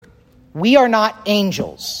We are not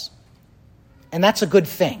angels, and that's a good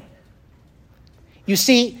thing. You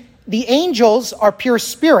see, the angels are pure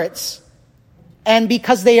spirits, and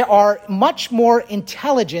because they are much more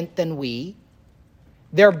intelligent than we,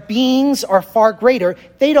 their beings are far greater.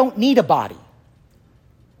 They don't need a body,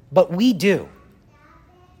 but we do.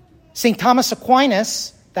 St. Thomas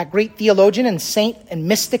Aquinas, that great theologian and saint and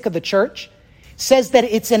mystic of the church, says that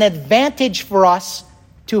it's an advantage for us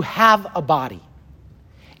to have a body.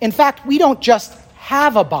 In fact, we don't just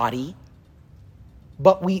have a body,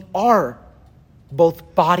 but we are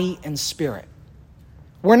both body and spirit.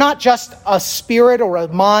 We're not just a spirit or a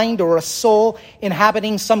mind or a soul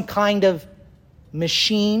inhabiting some kind of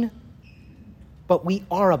machine, but we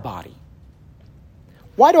are a body.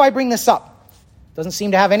 Why do I bring this up? Doesn't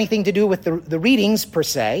seem to have anything to do with the readings per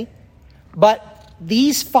se, but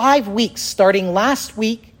these 5 weeks, starting last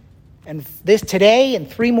week and this today and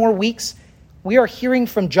 3 more weeks, we are hearing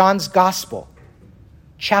from John's Gospel,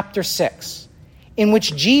 chapter 6, in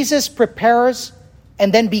which Jesus prepares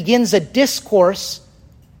and then begins a discourse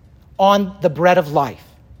on the bread of life.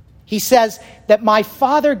 He says that my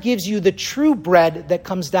Father gives you the true bread that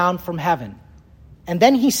comes down from heaven. And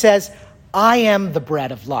then he says, I am the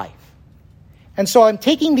bread of life. And so I'm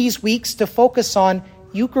taking these weeks to focus on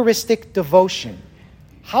Eucharistic devotion.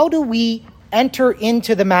 How do we enter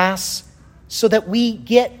into the Mass so that we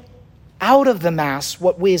get out of the Mass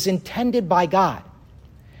what is intended by God?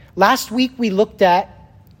 Last week we looked at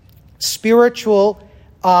spiritual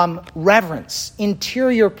reverence,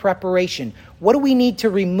 interior preparation. What do we need to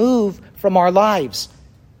remove from our lives?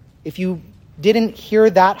 If you didn't hear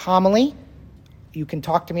that homily, you can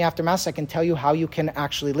talk to me after Mass. I can tell you how you can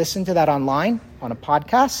actually listen to that online on a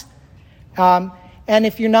podcast. And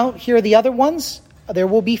if you don't hear the other ones, there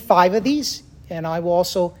will be 5 of these, and I will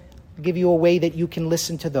also give you a way that you can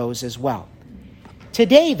listen to those as well.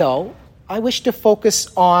 Today, though, I wish to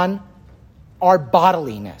focus on our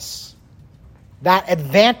bodiliness, that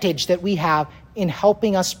advantage that we have in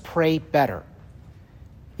helping us pray better.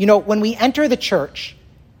 You know, when we enter the church,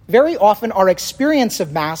 very often our experience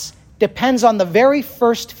of Mass depends on the very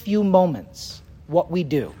first few moments, what we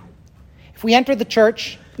do. If we enter the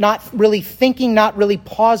church not really thinking, not really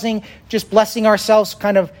pausing, just blessing ourselves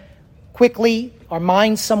kind of quickly, our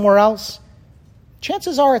minds somewhere else,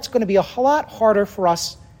 chances are it's going to be a lot harder for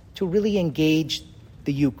us to really engage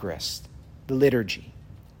the Eucharist, the liturgy.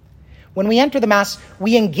 When we enter the Mass,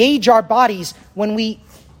 we engage our bodies when we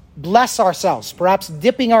bless ourselves, perhaps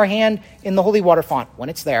dipping our hand in the holy water font when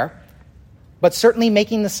it's there, but certainly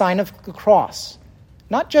making the sign of the cross,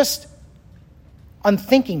 not just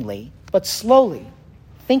unthinkingly, but slowly,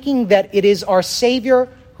 thinking that it is our Savior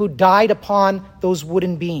who died upon those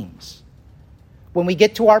wooden beams. When we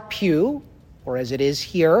get to our pew, or as it is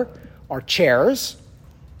here, our chairs,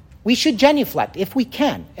 we should genuflect if we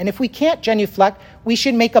can. And if we can't genuflect, we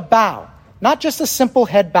should make a bow, not just a simple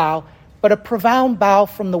head bow, but a profound bow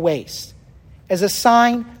from the waist, as a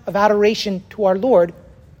sign of adoration to our Lord,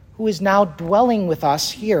 who is now dwelling with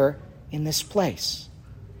us here in this place.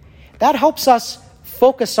 That helps us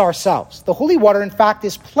focus ourselves. The holy water, in fact,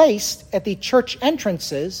 is placed at the church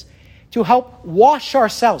entrances to help wash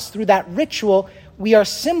ourselves. Through that ritual, we are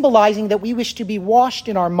symbolizing that we wish to be washed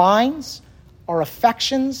in our minds, our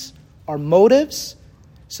affections, our motives,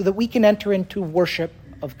 so that we can enter into worship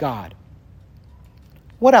of God.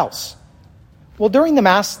 What else? Well, during the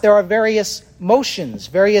Mass, there are various motions,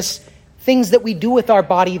 various things that we do with our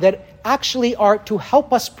body that actually are to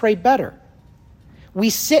help us pray better. We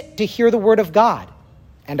sit to hear the Word of God,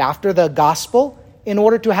 and after the Gospel, in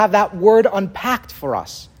order to have that Word unpacked for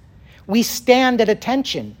us. We stand at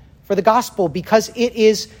attention for the Gospel because it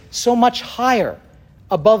is so much higher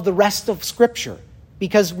above the rest of Scripture,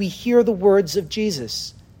 because we hear the words of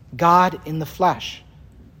Jesus, God in the flesh.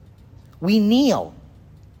 We kneel.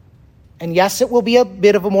 And yes, it will be a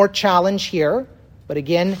bit of a more challenge here, but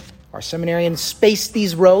again, our seminarians spaced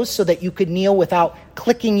these rows so that you could kneel without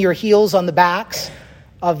clicking your heels on the backs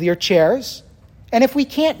of your chairs. And if we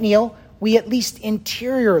can't kneel, we at least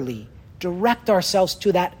interiorly direct ourselves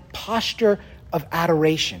to that posture of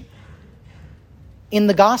adoration. In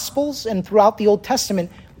the Gospels and throughout the Old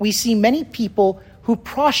Testament, we see many people who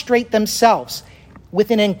prostrate themselves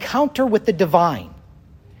with an encounter with the divine.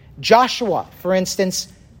 Joshua, for instance,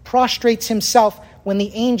 prostrates himself when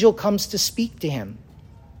the angel comes to speak to him.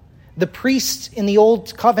 The priests in the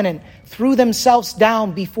Old Covenant threw themselves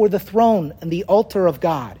down before the throne and the altar of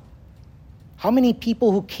God. How many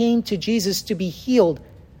people who came to Jesus to be healed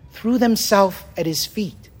threw themselves at his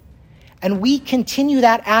feet? And we continue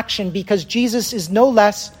that action because Jesus is no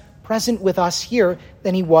less present with us here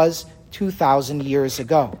than he was 2,000 years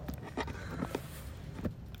ago.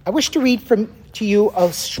 wish to read to you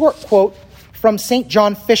a short quote from St.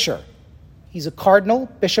 John Fisher. He's a cardinal,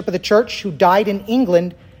 bishop of the church, who died in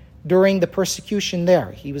England during the persecution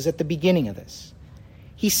there. He was at the beginning of this.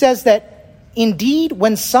 He says that, indeed,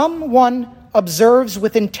 when someone observes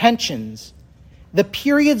with intentions the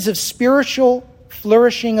periods of spiritual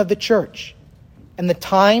flourishing of the church and the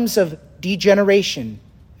times of degeneration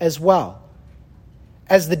as well,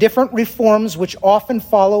 as the different reforms which often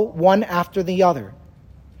follow one after the other,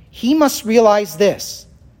 he must realize this: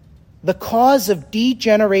 the cause of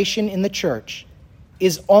degeneration in the church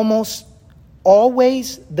is almost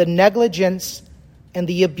always the negligence and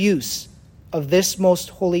the abuse of this most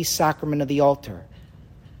holy sacrament of the altar.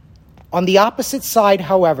 On the opposite side,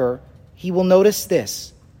 however, he will notice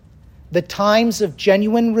this: the times of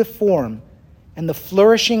genuine reform and the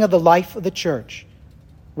flourishing of the life of the church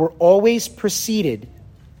were always preceded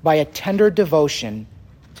by a tender devotion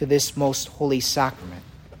to this most holy sacrament.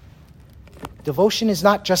 Devotion is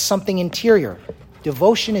not just something interior.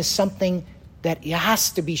 Devotion is something that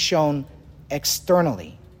has to be shown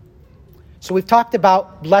externally. So we've talked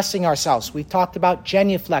about blessing ourselves. We've talked about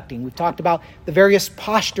genuflecting. We've talked about the various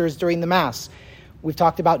postures during the Mass. We've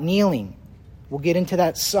talked about kneeling. We'll get into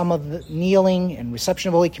that, some of the kneeling and reception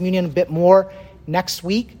of Holy Communion a bit more next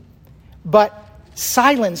week. But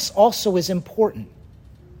silence also is important.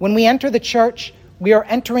 When we enter the church, we are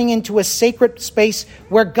entering into a sacred space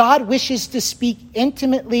where God wishes to speak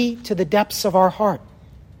intimately to the depths of our heart.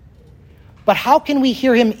 But how can we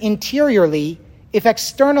hear him interiorly if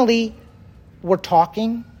externally we're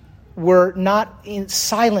talking, we're not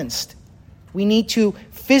silenced? We need to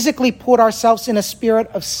physically put ourselves in a spirit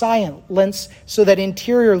of silence so that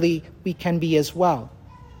interiorly we can be as well.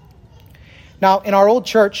 Now, in our old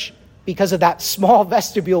church, because of that small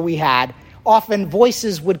vestibule we had, often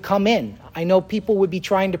voices would come in. I know people would be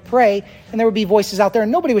trying to pray, and there would be voices out there,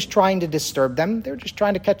 and nobody was trying to disturb them. They were just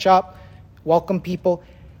trying to catch up, welcome people.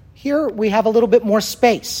 Here we have a little bit more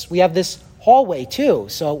space. We have this hallway too.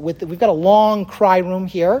 So we've got a long cry room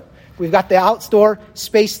here. We've got the outdoor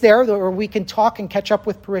space there where we can talk and catch up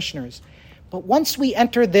with parishioners. But once we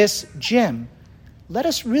enter this gym, let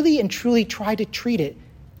us really and truly try to treat it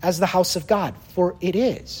as the house of God, for it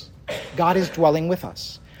is. God is dwelling with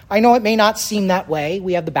us. I know it may not seem that way.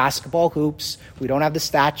 We have the basketball hoops. We don't have the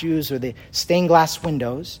statues or the stained glass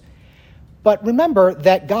windows. But remember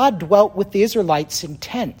that God dwelt with the Israelites in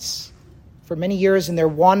tents for many years in their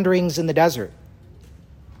wanderings in the desert.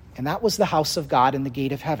 And that was the house of God and the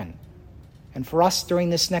gate of heaven. And for us during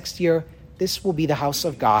this next year, this will be the house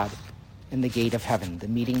of God and the gate of heaven, the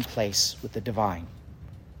meeting place with the divine.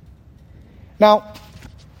 Now,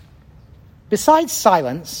 besides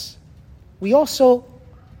silence, we also,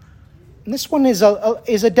 and this one is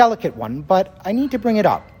a delicate one, but I need to bring it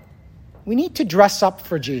up. We need to dress up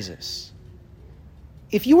for Jesus.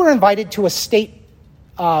 If you were invited to a state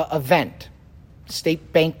event,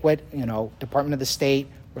 state banquet, Department of the State,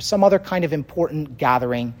 or some other kind of important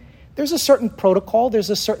gathering, there's a certain protocol, there's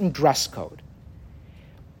a certain dress code.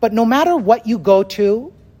 But no matter what you go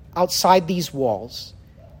to outside these walls,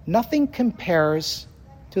 nothing compares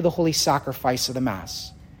to the holy sacrifice of the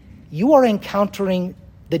Mass. You are encountering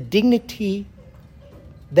the dignity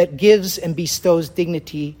that gives and bestows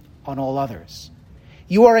dignity on all others.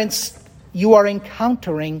 You are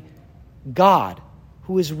encountering God,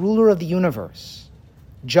 who is ruler of the universe,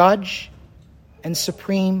 judge and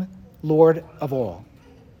supreme Lord of all.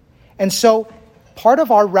 And so part of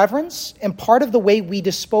our reverence and part of the way we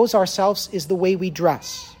dispose ourselves is the way we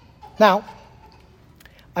dress. Now,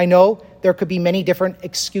 I know there could be many different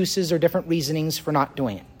excuses or different reasonings for not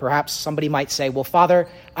doing it. Perhaps somebody might say, well, Father,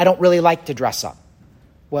 I don't really like to dress up.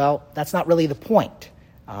 Well, that's not really the point.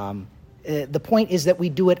 The point is that we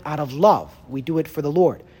do it out of love. We do it for the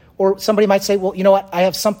Lord. Or somebody might say, well, you know what? I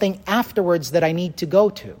have something afterwards that I need to go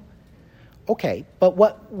to. Okay, but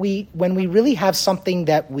when we really have something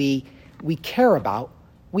that we care about,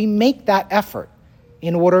 we make that effort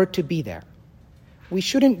in order to be there. We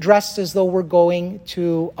shouldn't dress as though we're going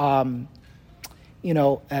to, a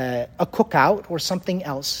cookout or something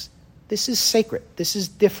else. This is sacred. This is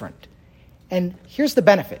different. And here's the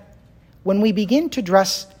benefit. When we begin to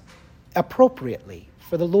dress appropriately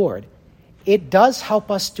for the Lord, it does help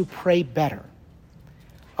us to pray better.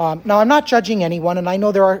 Now, I'm not judging anyone, and I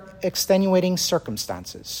know there are extenuating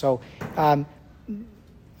circumstances. So, and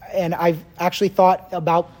I've actually thought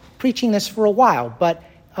about preaching this for a while, but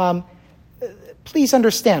please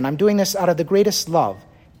understand, I'm doing this out of the greatest love,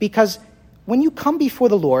 because when you come before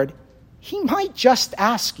the Lord, he might just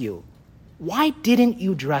ask you, why didn't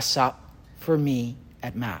you dress up for me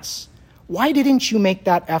at Mass? Why didn't you make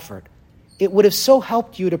that effort? it would have so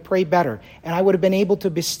helped you to pray better, and I would have been able to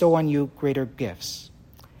bestow on you greater gifts.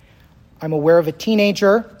 I'm aware of a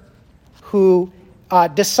teenager who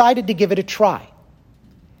decided to give it a try.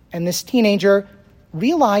 And this teenager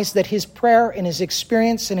realized that his prayer and his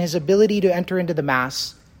experience and his ability to enter into the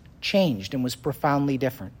Mass changed and was profoundly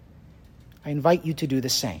different. I invite you to do the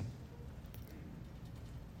same.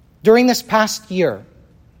 During this past year,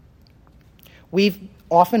 we've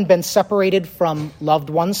often been separated from loved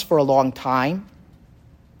ones for a long time.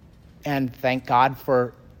 And thank God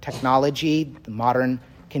for technology, the modern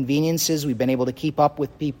conveniences. We've been able to keep up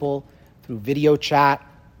with people through video chat,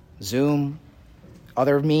 Zoom,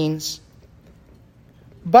 other means.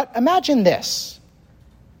 But imagine this.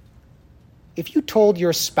 If you told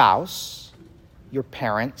your spouse, your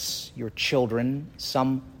parents, your children,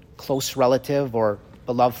 some close relative or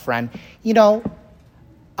beloved friend,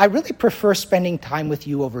 I really prefer spending time with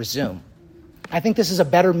you over Zoom. I think this is a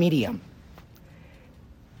better medium.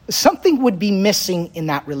 Something would be missing in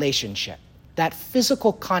that relationship, that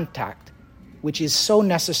physical contact, which is so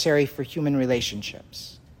necessary for human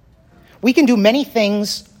relationships. We can do many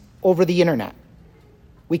things over the internet.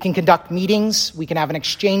 We can conduct meetings. We can have an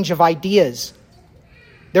exchange of ideas.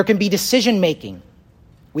 There can be decision-making.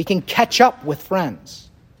 We can catch up with friends.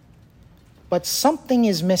 But something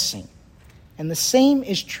is missing. And the same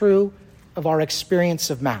is true of our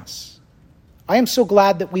experience of Mass. I am so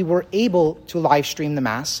glad that we were able to live stream the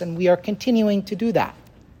Mass, and we are continuing to do that.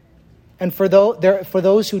 And for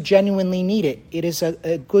those who genuinely need it, it is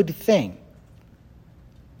a good thing.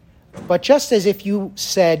 But just as if you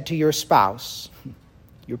said to your spouse,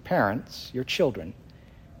 your parents, your children,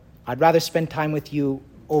 I'd rather spend time with you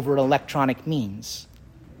over electronic means,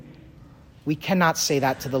 we cannot say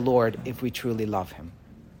that to the Lord if we truly love him.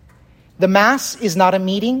 The Mass is not a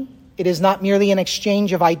meeting. It is not merely an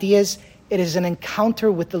exchange of ideas. It is an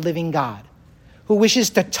encounter with the living God who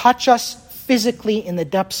wishes to touch us physically in the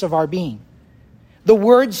depths of our being. The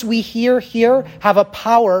words we hear here have a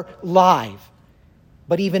power live,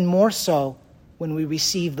 but even more so when we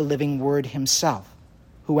receive the living Word himself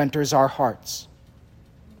who enters our hearts.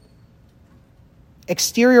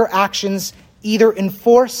 Exterior actions either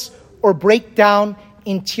enforce or break down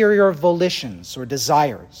interior volitions or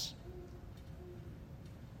desires.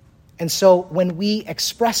 And so when we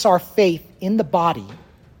express our faith in the body,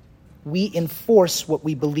 we enforce what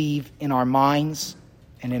we believe in our minds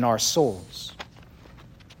and in our souls.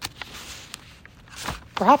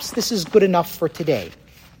 Perhaps this is good enough for today.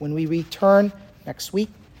 When we return next week,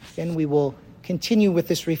 then we will continue with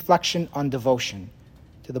this reflection on devotion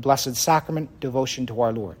to the Blessed Sacrament, devotion to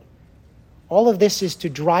our Lord. All of this is to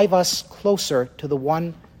drive us closer to the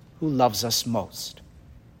one who loves us most.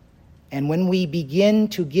 And when we begin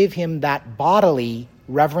to give him that bodily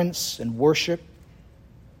reverence and worship,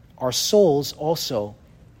 our souls also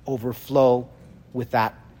overflow with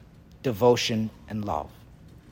that devotion and love.